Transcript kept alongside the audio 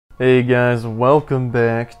Hey guys, welcome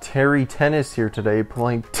back. Terry Tennis here today,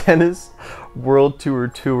 playing Tennis World Tour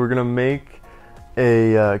 2. We're gonna make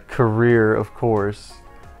a career, of course,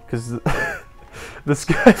 because this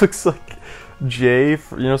guy looks like Jay,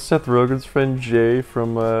 you know, Seth Rogen's friend Jay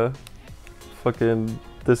from fucking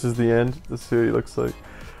This Is the End. Let's see what he looks like.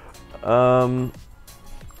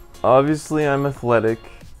 Obviously I'm athletic.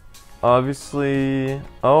 Obviously,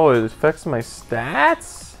 oh, it affects my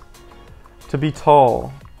stats to be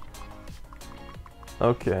tall.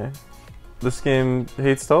 Okay. This game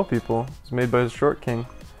hates tall people. It's made by the Short King.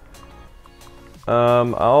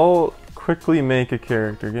 I'll quickly make a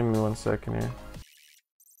character. Give me 1 second here.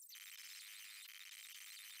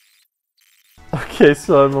 Okay,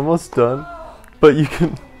 so I'm almost done. But you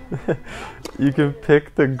can you can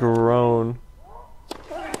pick the groan.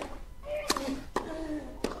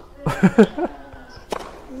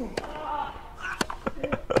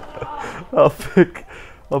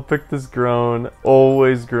 I'll pick this groan.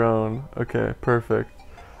 Always groan. Okay, perfect.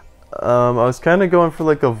 I was kind of going for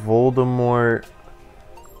like a Voldemort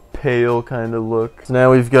pale kind of look. So now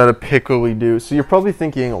we've got to pick what we do. So you're probably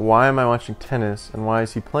thinking, why am I watching tennis and why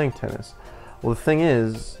is he playing tennis? Well, the thing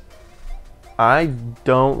is, I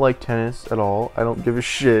don't like tennis at all. I don't give a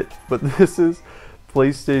shit. But this is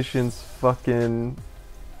PlayStation's fucking...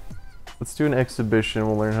 Let's do an exhibition.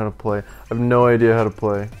 We'll learn how to play. I have no idea how to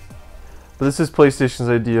play. But this is PlayStation's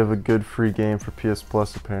idea of a good free game for PS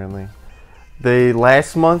Plus, apparently.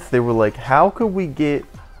 Last month, they were like, how could we get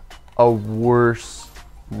a worse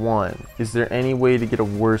one? Is there any way to get a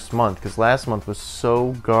worse month? Because last month was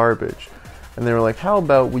so garbage. And they were like, how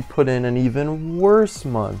about we put in an even worse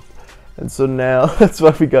month? And so now, that's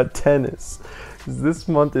why we got tennis. Because this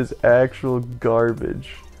month is actual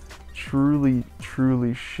garbage. Truly,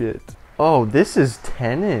 truly shit. Oh, this is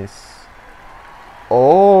tennis.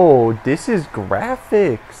 Oh, this is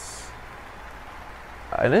graphics.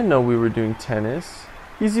 I didn't know we were doing tennis.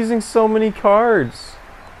 He's using so many cards.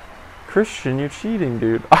 Christian, you're cheating,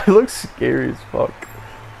 dude. I look scary as fuck.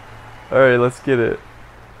 Alright, let's get it.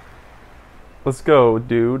 Let's go,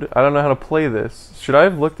 dude. I don't know how to play this. Should I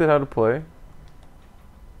have looked at how to play?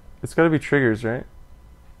 It's gotta be triggers, right?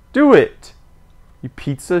 Do it! You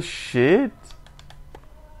pizza shit?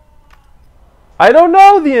 I don't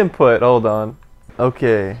know the input. Hold on.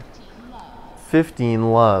 Okay.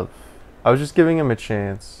 15 love. I was just giving him a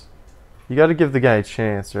chance. You gotta give the guy a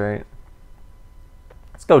chance, right?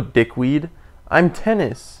 Let's go, dickweed. I'm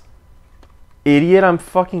tennis. Idiot, I'm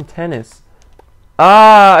fucking tennis.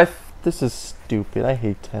 This is stupid. I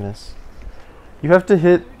hate tennis. You have to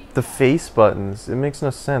hit the face buttons. It makes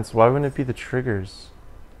no sense. Why wouldn't it be the triggers?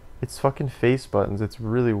 It's fucking face buttons. It's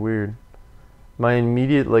really weird. My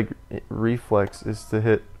immediate, like, reflex is to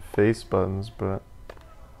hit face buttons, but...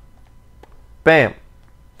 Bam!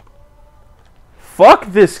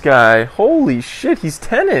 Fuck this guy! Holy shit, he's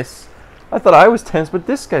tennis! I thought I was tennis, but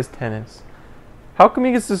this guy's tennis. How come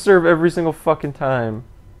he gets to serve every single fucking time?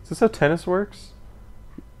 Is this how tennis works?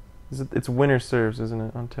 It's winner serves, isn't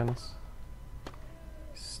it, on tennis?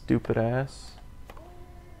 Stupid ass.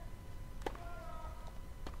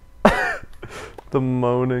 The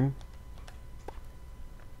moaning.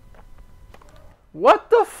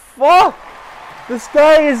 What the fuck? This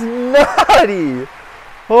guy is nutty!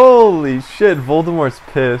 Holy shit, Voldemort's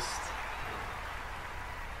pissed.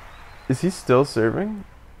 Is he still serving?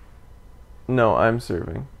 No, I'm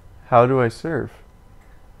serving. How do I serve?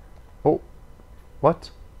 Oh. What?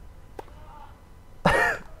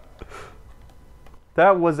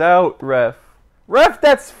 That was out, ref. Ref,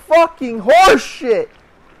 that's fucking horseshit!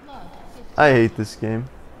 I hate this game.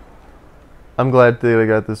 I'm glad they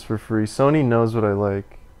got this for free. Sony knows what I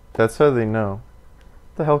like. That's how they know.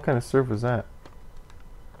 What the hell kind of serve was that?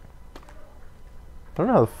 I don't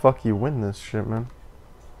know how the fuck you win this shit, man.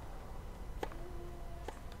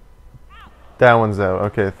 That one's out.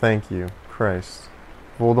 Okay, thank you. Christ.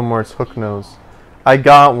 Voldemort's hook nose. I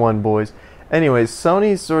got one, boys. Anyways,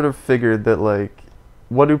 Sony sort of figured that, like,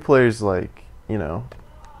 what do players like? You know,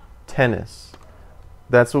 tennis.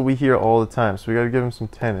 That's what we hear all the time, so we gotta give them some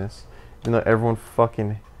tennis. Even though everyone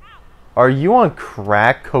fucking... Are you on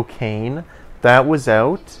crack cocaine? That was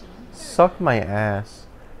out? Suck my ass.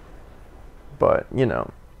 But, you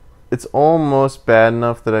know, it's almost bad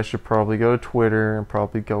enough that I should probably go to Twitter and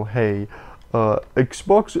probably go, hey,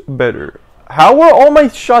 Xbox better. How are all my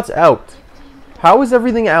shots out? How is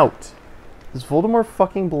everything out? Is Voldemort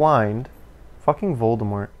fucking blind? Fucking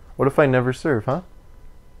Voldemort. What if I never serve, huh?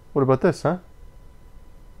 What about this, huh?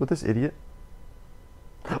 With this idiot?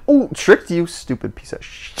 Oh, tricked you, stupid piece of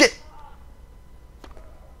shit!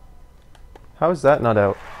 How is that not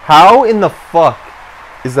out? How in the fuck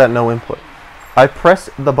is that no input? I press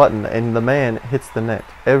the button and the man hits the net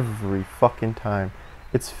every fucking time.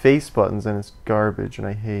 It's face buttons and it's garbage and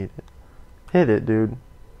I hate it. Hit it, dude.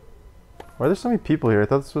 Why are there so many people here? I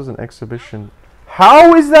thought this was an exhibition.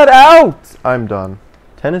 How is that out? I'm done.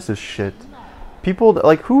 Tennis is shit. People,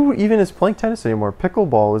 like, who even is playing tennis anymore?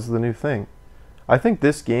 Pickleball is the new thing. I think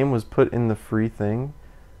this game was put in the free thing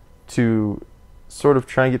to sort of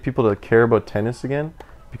try and get people to care about tennis again,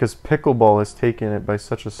 because pickleball has taken it by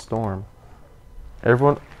such a storm.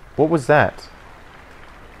 Everyone, what was that?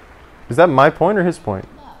 Is that my point or his point?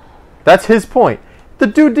 That's his point. The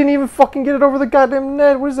dude didn't even fucking get it over the goddamn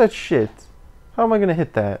net. What is that shit? How am I gonna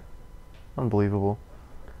hit that? Unbelievable.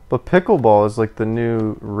 But pickleball is like the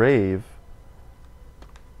new rave.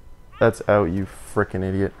 That's out, you frickin'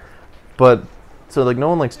 idiot. But, so like no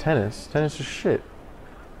one likes tennis. Tennis is shit.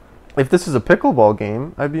 If this is a pickleball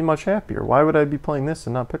game, I'd be much happier. Why would I be playing this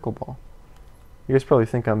and not pickleball? You guys probably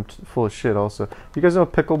think I'm full of shit also. You guys know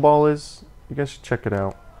what pickleball is? You guys should check it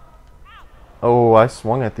out. Oh, I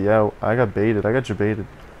swung at the out. I got baited. I got jebaited.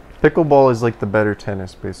 Pickleball is like the better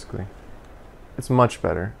tennis, basically. It's much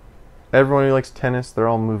better. Everyone who likes tennis, they're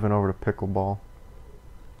all moving over to pickleball.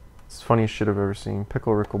 It's the funniest shit I've ever seen.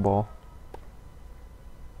 Rickleball.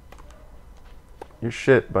 You're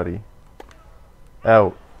shit, buddy.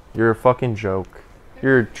 Out. You're a fucking joke.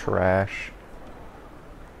 You're trash.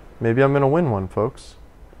 Maybe I'm gonna win one, folks.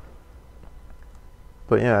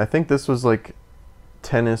 But yeah, I think this was like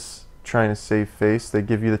tennis trying to save face. They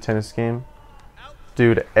give you the tennis game.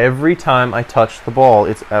 Dude, every time I touch the ball,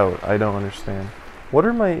 it's out. I don't understand. What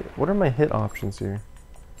are my hit options here?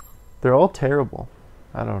 They're all terrible.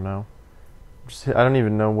 I don't know. I don't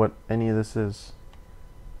even know what any of this is.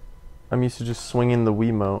 I'm used to just swinging the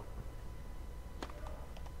Wiimote.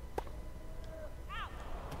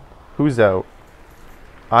 Who's out?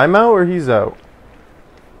 I'm out or he's out?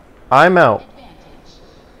 I'm out.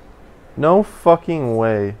 No fucking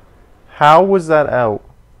way. How was that out?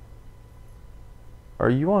 Are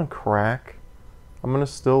you on crack? I'm gonna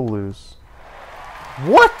still lose.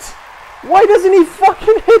 What? Why doesn't he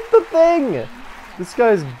fucking hit the thing? This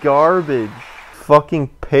guy's garbage. Fucking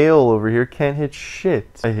Pale over here can't hit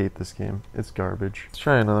shit. I hate this game. It's garbage. Let's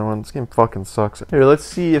try another one. This game fucking sucks. Here, let's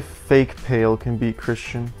see if fake Pale can beat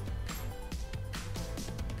Christian.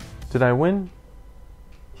 Did I win?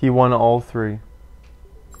 He won all three.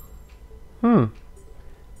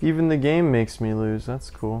 Even the game makes me lose. That's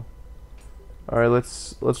cool. Alright,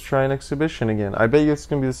 let's try an exhibition again. I bet you it's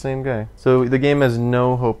gonna be the same guy. So the game has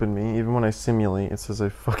no hope in me. Even when I simulate, it says I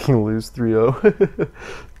fucking lose 3-0.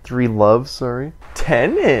 3 love, sorry.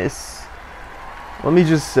 Tennis! Let me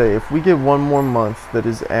just say, if we get one more month that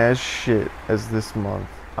is as shit as this month,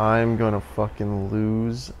 I'm gonna fucking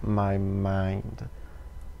lose my mind.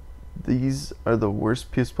 These are the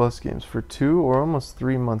worst PS Plus games for 2 or almost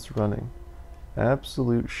 3 months running.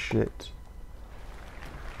 Absolute shit.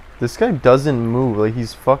 This guy doesn't move. Like,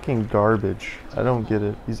 he's fucking garbage. I don't get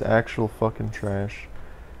it. He's actual fucking trash.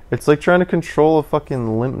 It's like trying to control a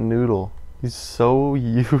fucking limp noodle. He's so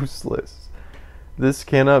useless. This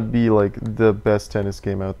cannot be like the best tennis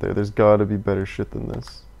game out there. There's gotta be better shit than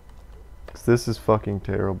this. 'Cause this is fucking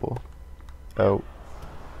terrible. Out.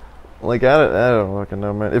 Like, I don't fucking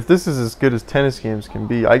know, man. If this is as good as tennis games can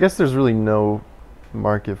be, I guess there's really no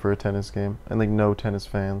market for a tennis game. And like no tennis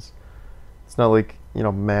fans. It's not like, you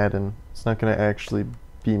know, Madden. It's not going to actually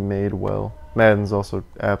be made well. Madden's also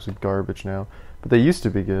absolute garbage now. But they used to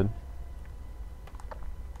be good.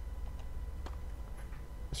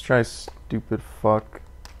 Let's try stupid fuck.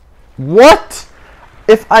 What?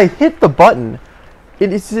 If I hit the button,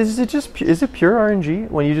 is it pure RNG?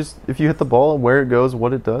 When you just, if you hit the ball, where it goes,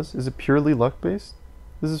 what it does? Is it purely luck based?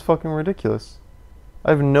 This is fucking ridiculous. I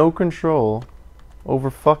have no control over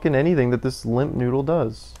fucking anything that this limp noodle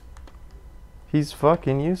does. He's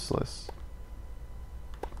fucking useless.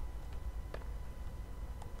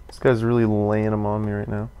 This guy's really laying him on me right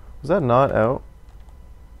now. Was that not out?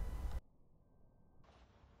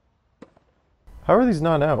 How are these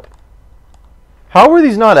not out? How are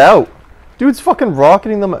these not out? Dude's fucking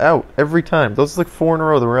rocketing them out every time. Those are like 4 in a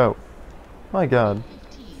row that were out. My god.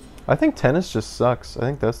 I think tennis just sucks. I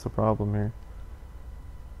think that's the problem here.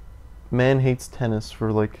 Man hates tennis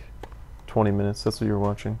for like 20 minutes. That's what you're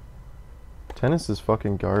watching. Tennis is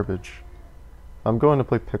fucking garbage. I'm going to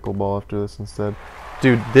play pickleball after this instead.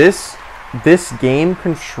 Dude, this game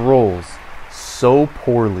controls so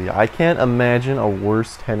poorly. I can't imagine a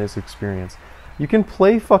worse tennis experience. You can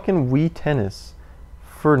play fucking Wii Tennis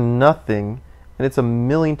for nothing, and it's a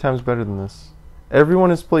million times better than this. Everyone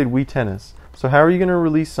has played Wii Tennis. So how are you going to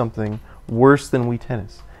release something worse than Wii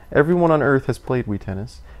Tennis? Everyone on Earth has played Wii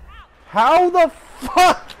Tennis. How the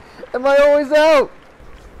fuck am I always out?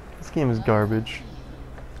 This game is garbage.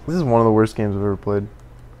 This is one of the worst games I've ever played.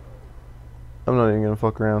 I'm not even gonna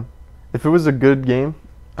fuck around. If it was a good game,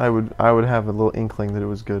 I would have a little inkling that it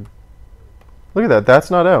was good. Look at that.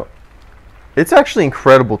 That's not out. It's actually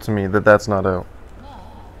incredible to me that that's not out.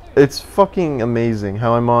 It's fucking amazing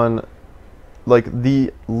how I'm on, like,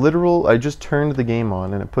 the literal, I just turned the game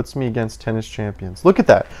on and it puts me against tennis champions. Look at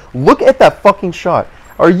that. Look at that fucking shot.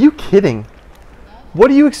 Are you kidding? What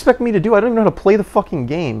do you expect me to do? I don't even know how to play the fucking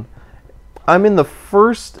game. I'm in the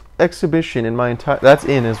first exhibition in my entire, that's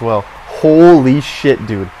in as well. Holy shit,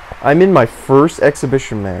 dude. I'm in my first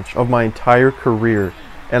exhibition match of my entire career.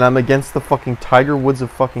 And I'm against the fucking Tiger Woods of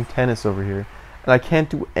fucking tennis over here. And I can't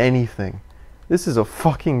do anything. This is a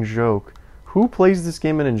fucking joke. Who plays this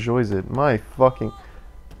game and enjoys it? My fucking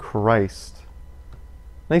Christ.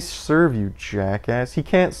 Nice serve, you jackass. He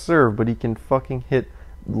can't serve, but he can fucking hit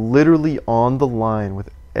literally on the line with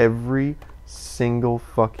every single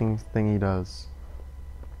fucking thing he does.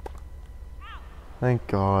 Thank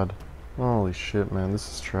God. Holy shit, man. This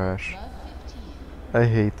is trash. I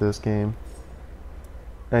hate this game.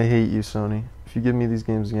 I hate you, Sony. If you give me these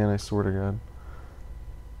games again, I swear to God.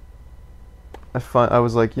 I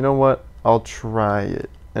was like, you know what? I'll try it.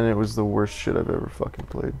 And it was the worst shit I've ever fucking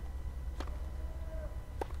played.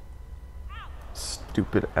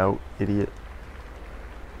 Stupid out, idiot.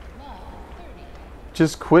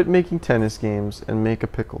 Just quit making tennis games and make a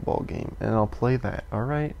pickleball game. And I'll play that,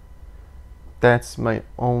 alright? That's my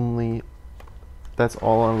only... That's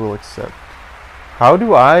all I will accept. How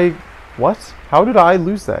do I... What? How did I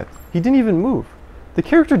lose that? He didn't even move. The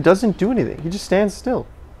character doesn't do anything. He just stands still.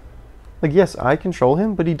 Like, yes, I control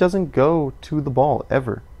him, but he doesn't go to the ball,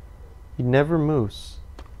 ever. He never moves.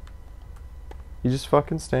 He just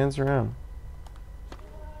fucking stands around.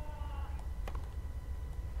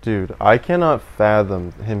 Dude, I cannot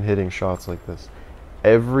fathom him hitting shots like this.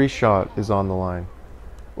 Every shot is on the line.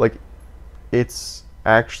 Like, it's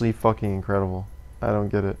actually fucking incredible. I don't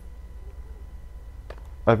get it.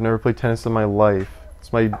 I've never played tennis in my life.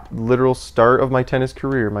 It's my literal start of my tennis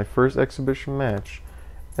career, my first exhibition match,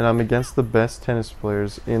 and I'm against the best tennis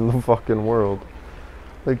players in the fucking world.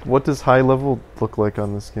 Like, what does high level look like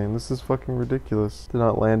on this game? This is fucking ridiculous. Did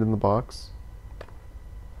not land in the box.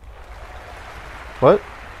 What?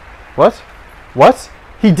 What? What?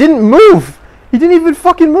 He didn't move! He didn't even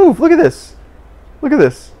fucking move! Look at this! Look at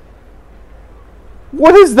this!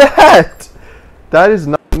 What is that? That is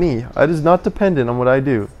not me. That is not dependent on what I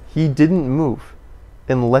do. He didn't move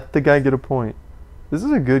and let the guy get a point. This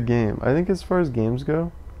is a good game. I think as far as games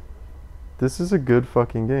go, this is a good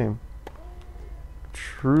fucking game.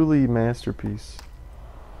 Truly masterpiece.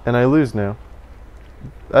 And I lose now.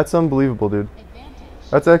 That's unbelievable, dude.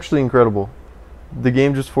 That's actually incredible. The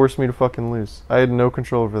game just forced me to fucking lose. I had no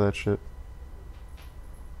control over that shit.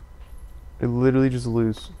 I literally just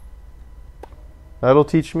lose. That'll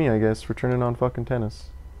teach me, I guess, for turning on fucking tennis.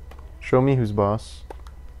 Show me who's boss.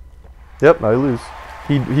 Yep, I lose.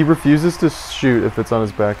 He refuses to shoot if it's on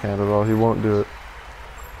his backhand at all. He won't do it.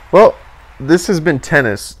 Well, this has been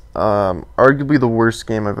tennis. Arguably the worst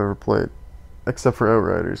game I've ever played. Except for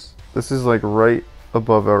Outriders. This is like right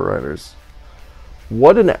above Outriders.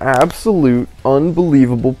 What an absolute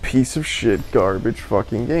unbelievable piece of shit garbage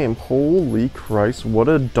fucking game. Holy Christ, what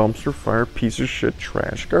a dumpster fire piece of shit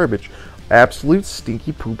trash garbage. Absolute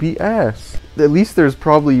stinky poopy ass. At least there's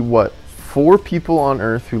probably, what, 4 people on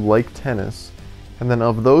Earth who like tennis, and then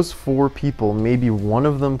of those 4 people, maybe one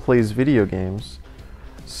of them plays video games.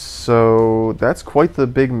 So that's quite the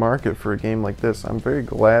big market for a game like this. I'm very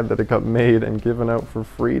glad that it got made and given out for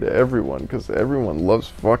free to everyone, because everyone loves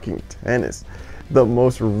fucking tennis. The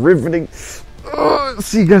most riveting...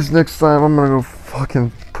 See you guys next time. I'm gonna go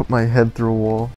fucking put my head through a wall.